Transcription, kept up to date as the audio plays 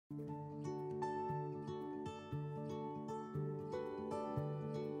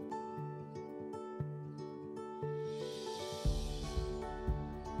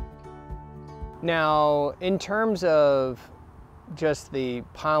Now, in terms of just the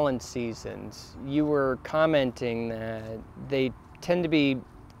pollen seasons, you were commenting that they tend to be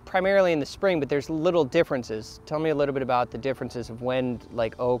primarily in the spring, but there's little differences. Tell me a little bit about the differences of when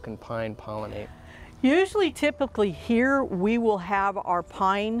like oak and pine pollinate. Usually, typically here, we will have our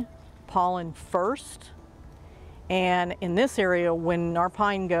pine pollen first. And in this area, when our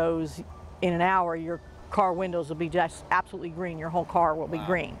pine goes in an hour, your car windows will be just absolutely green. Your whole car will be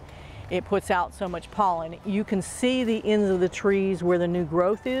green. It puts out so much pollen. You can see the ends of the trees where the new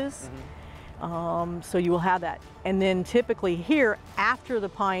growth is. So you will have that. And then typically here, after the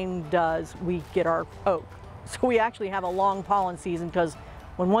pine does, we get our oak. So we actually have a long pollen season because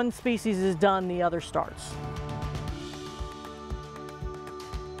when one species is done, the other starts.